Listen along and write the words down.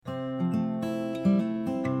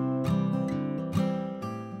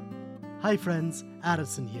Hi friends,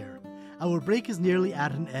 Addison here. Our break is nearly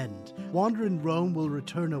at an end. Wander in Rome will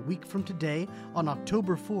return a week from today on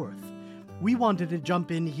October 4th. We wanted to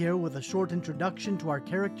jump in here with a short introduction to our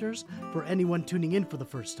characters for anyone tuning in for the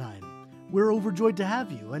first time. We're overjoyed to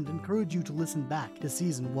have you and encourage you to listen back to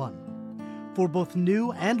Season 1. For both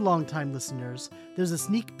new and longtime listeners, there's a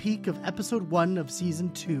sneak peek of Episode 1 of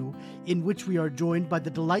Season 2, in which we are joined by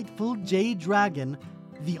the delightful Jay Dragon,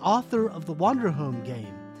 the author of the Wanderhome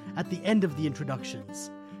game, at the end of the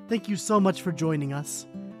introductions. Thank you so much for joining us,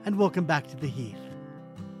 and welcome back to the Heath.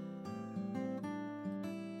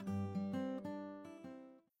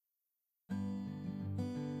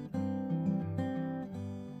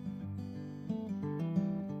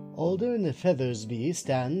 Aldern Feathersby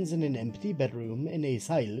stands in an empty bedroom in a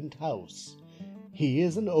silent house. He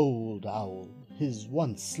is an old owl. His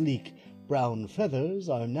once sleek brown feathers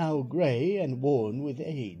are now gray and worn with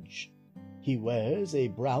age. He wears a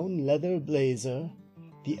brown leather blazer,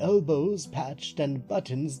 the elbows patched and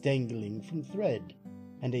buttons dangling from thread,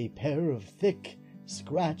 and a pair of thick,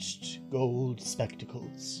 scratched gold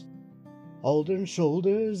spectacles. Aldern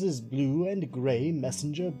shoulders his blue and gray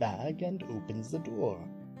messenger bag and opens the door.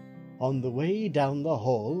 On the way down the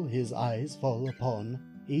hall, his eyes fall upon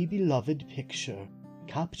a beloved picture,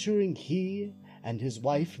 capturing he and his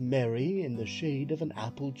wife Mary in the shade of an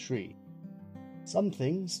apple tree.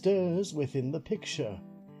 Something stirs within the picture,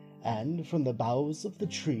 and from the boughs of the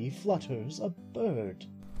tree flutters a bird.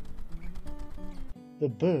 The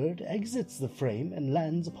bird exits the frame and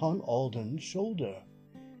lands upon Aldern's shoulder.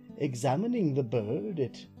 Examining the bird,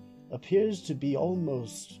 it appears to be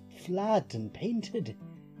almost flat and painted.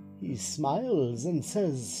 He smiles and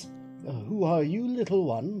says, "Who are you, little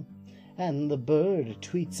one?" And the bird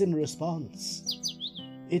tweets in response.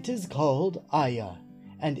 It is called Aya,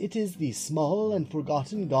 and it is the small and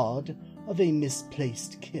forgotten god of a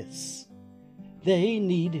misplaced kiss. They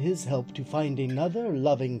need his help to find another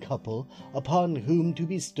loving couple upon whom to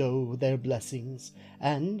bestow their blessings,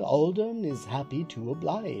 and Aldern is happy to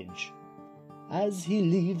oblige. As he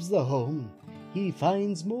leaves the home, he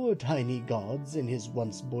finds more tiny gods in his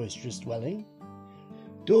once boisterous dwelling.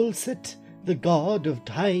 Dulcet, the god of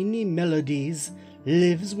tiny melodies,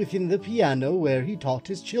 lives within the piano where he taught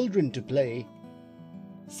his children to play.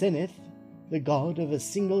 Zenith, the god of a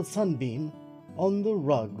single sunbeam, on the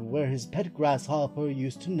rug where his pet grasshopper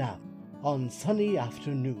used to nap on sunny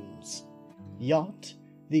afternoons. Yacht,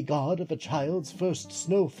 the god of a child's first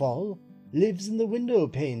snowfall, lives in the window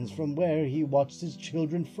panes from where he watched his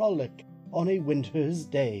children frolic on a winter's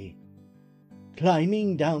day.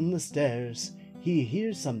 Climbing down the stairs, he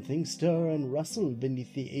hears something stir and rustle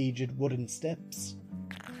beneath the aged wooden steps.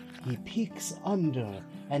 He peeks under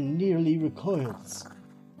and nearly recoils.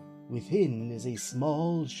 Within is a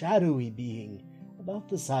small, shadowy being, about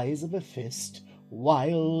the size of a fist,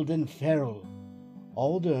 wild and feral.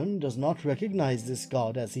 Aldern does not recognize this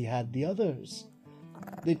god as he had the others.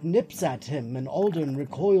 It nips at him, and Aldern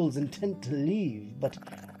recoils, intent to leave, but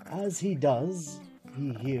as he does,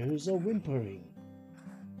 he hears a whimpering.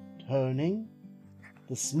 Turning,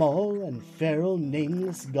 the small and feral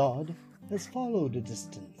nameless god has followed a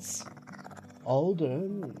distance.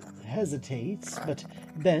 Aldern hesitates, but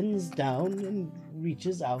bends down and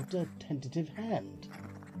reaches out a tentative hand.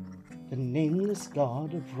 The nameless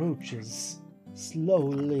god approaches,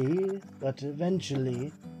 slowly, but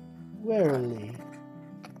eventually, warily,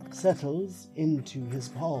 settles into his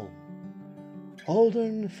palm.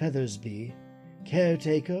 Aldern Feathersby,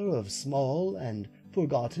 caretaker of small and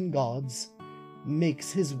forgotten gods,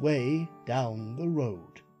 makes his way down the road.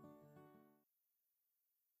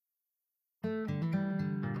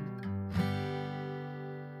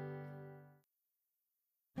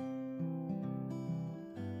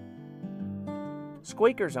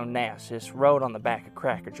 Squeakers Onassis rode on the back of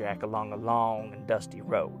Crackerjack along a long and dusty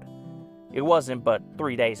road. It wasn't but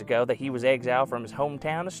 3 days ago that he was exiled from his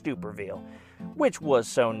hometown of Stuperville, which was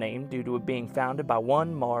so named due to it being founded by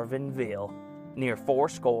one Marvin Ville, near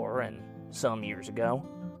 80 and some years ago.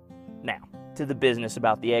 Now, to the business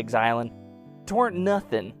about the exiling. 'Tweren't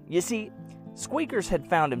nothing. You see, Squeakers had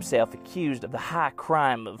found himself accused of the high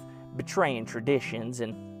crime of betraying traditions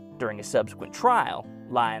and, during a subsequent trial,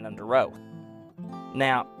 lying under oath.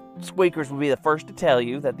 Now, Squeakers would be the first to tell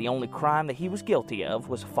you that the only crime that he was guilty of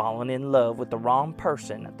was falling in love with the wrong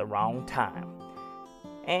person at the wrong time.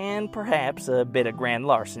 And perhaps a bit of grand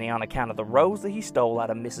larceny on account of the rose that he stole out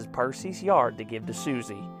of Mrs. Percy's yard to give to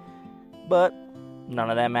Susie. But none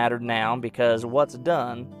of that mattered now, because what's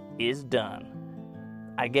done is done.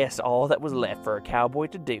 I guess all that was left for a cowboy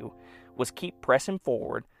to do was keep pressing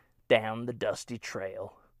forward down the dusty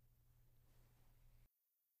trail.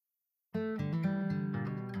 The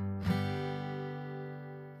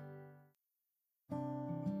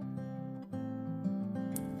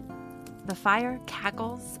fire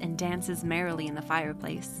cackles and dances merrily in the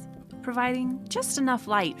fireplace, providing just enough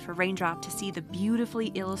light for Raindrop to see the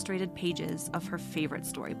beautifully illustrated pages of her favorite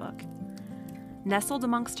storybook. Nestled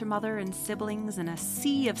amongst her mother and siblings in a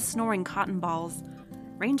sea of snoring cotton balls,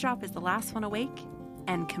 Raindrop is the last one awake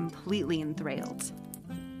and completely enthralled.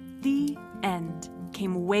 The end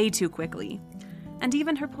came way too quickly, and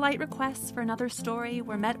even her polite requests for another story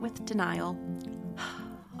were met with denial.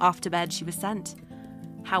 Off to bed she was sent.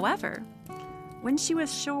 However, when she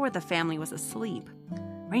was sure the family was asleep,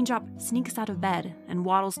 Raindrop sneaks out of bed and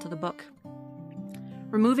waddles to the book.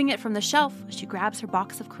 Removing it from the shelf, she grabs her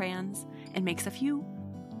box of crayons and makes a few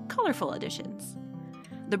colorful additions.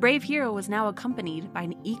 The brave hero was now accompanied by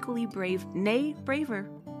an equally brave, nay, braver,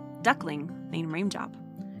 duckling named Raindrop,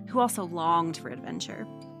 who also longed for adventure.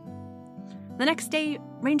 The next day,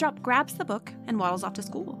 Raindrop grabs the book and waddles off to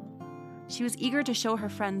school. She was eager to show her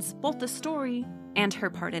friends both the story and her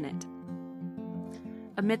part in it.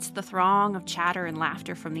 Amidst the throng of chatter and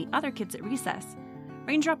laughter from the other kids at recess,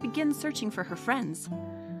 Raindrop begins searching for her friends,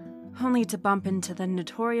 only to bump into the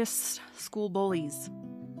notorious school bullies.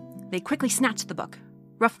 They quickly snatch the book,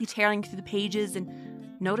 roughly tearing through the pages,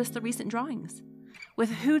 and notice the recent drawings.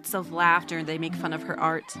 With hoots of laughter, they make fun of her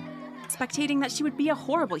art, spectating that she would be a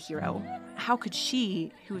horrible hero. How could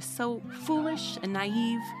she, who is so foolish and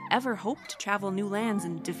naive, ever hope to travel new lands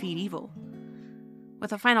and defeat evil?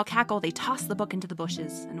 With a final cackle, they toss the book into the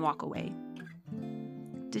bushes and walk away.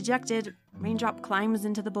 Dejected, Raindrop climbs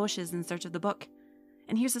into the bushes in search of the book,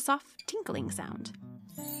 and hears a soft tinkling sound.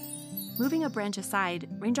 Moving a branch aside,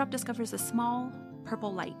 Raindrop discovers a small,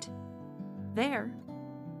 purple light. There,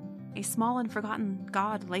 a small and forgotten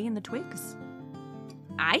god lay in the twigs.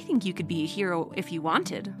 "I think you could be a hero if you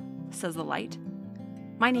wanted," says the light.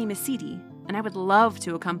 "My name is Seedy, and I would love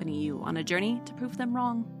to accompany you on a journey to prove them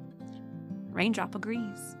wrong." Raindrop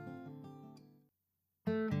agrees.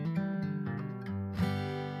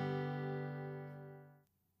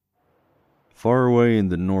 Far away in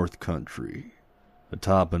the North Country,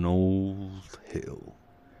 atop an old hill,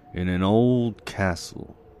 in an old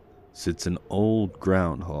castle, sits an old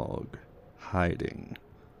groundhog, hiding.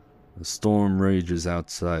 A storm rages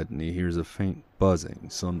outside and he hears a faint buzzing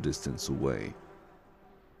some distance away.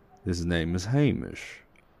 His name is Hamish.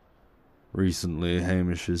 Recently,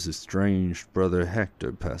 Hamish's estranged brother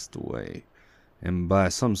Hector passed away, and by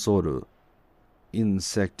some sort of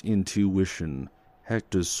insect intuition,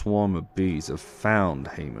 Hector's swarm of bees have found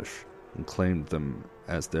Hamish and claimed them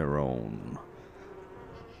as their own.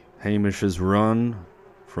 Hamish has run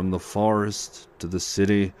from the forest to the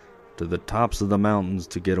city to the tops of the mountains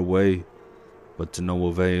to get away, but to no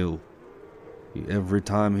avail. Every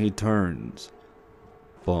time he turns,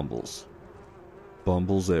 bumbles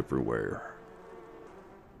everywhere.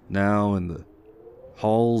 Now in the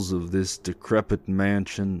halls of this decrepit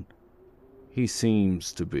mansion, he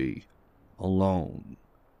seems to be alone.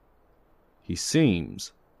 He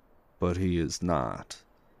seems, but he is not.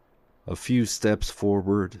 A few steps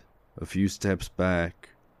forward, a few steps back,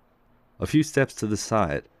 a few steps to the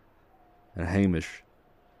side, and Hamish,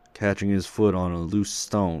 catching his foot on a loose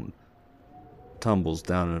stone, tumbles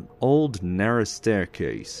down an old narrow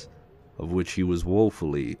staircase of which he was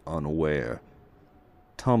woefully unaware.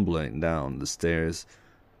 Tumbling down the stairs,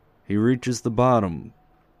 he reaches the bottom,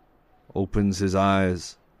 opens his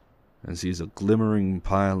eyes, and sees a glimmering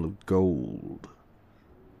pile of gold.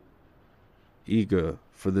 Eager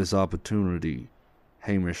for this opportunity,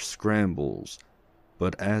 Hamish scrambles,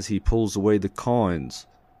 but as he pulls away the coins,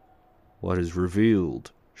 what is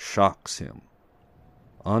revealed shocks him.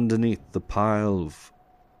 Underneath the pile of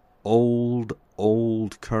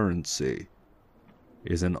old currency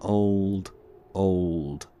is an old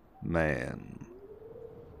man.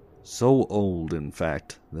 So old, in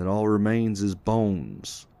fact, that all remains is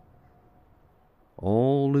bones.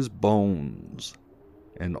 All is bones,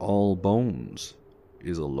 and all bones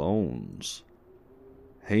is alones.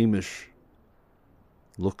 Hamish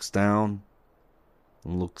looks down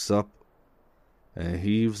and looks up and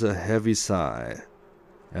heaves a heavy sigh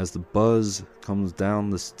as the buzz comes down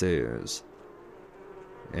the stairs,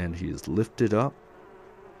 and he is lifted up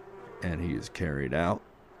and he is carried out,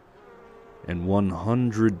 and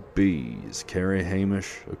 100 bees carry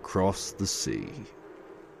Hamish across the sea.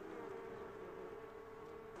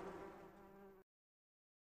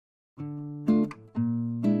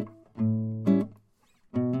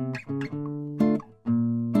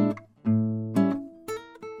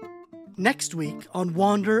 Next week on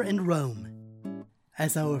Wander and Roam.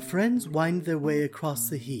 As our friends wind their way across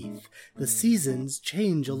the heath, the seasons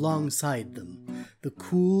change alongside them. The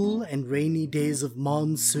cool and rainy days of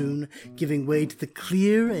monsoon giving way to the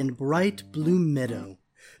clear and bright blue meadow,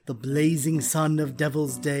 the blazing sun of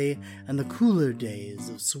Devil's Day, and the cooler days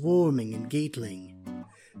of Swarming and Gatling.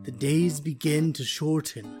 The days begin to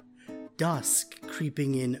shorten, dusk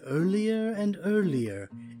creeping in earlier and earlier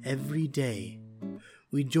every day.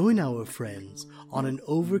 We join our friends on an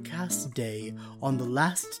overcast day on the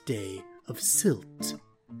last day of Silt,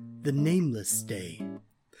 the Nameless Day.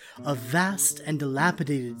 A vast and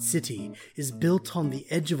dilapidated city is built on the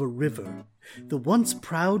edge of a river. The once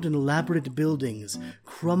proud and elaborate buildings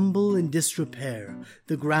crumble in disrepair,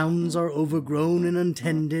 the grounds are overgrown and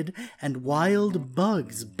untended, and wild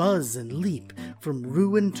bugs buzz and leap from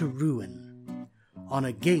ruin to ruin. On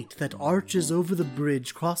a gate that arches over the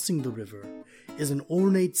bridge crossing the river is an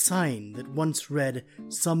ornate sign that once read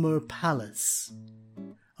Summer Palace,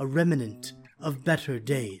 a remnant of better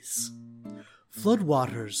days.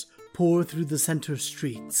 Floodwaters pour through the center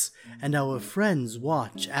streets, and our friends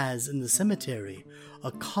watch as, in the cemetery,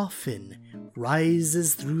 a coffin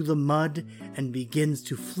rises through the mud and begins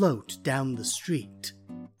to float down the street.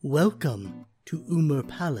 Welcome to Umar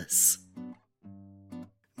Palace.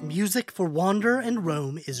 Music for Wander and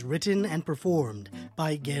Roam is written and performed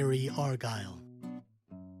by Gary Argyle.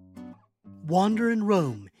 Wander and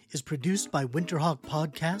Roam is produced by Winterhawk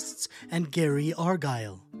Podcasts and Gary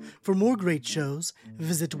Argyle. For more great shows,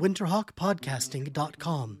 visit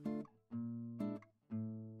winterhawkpodcasting.com.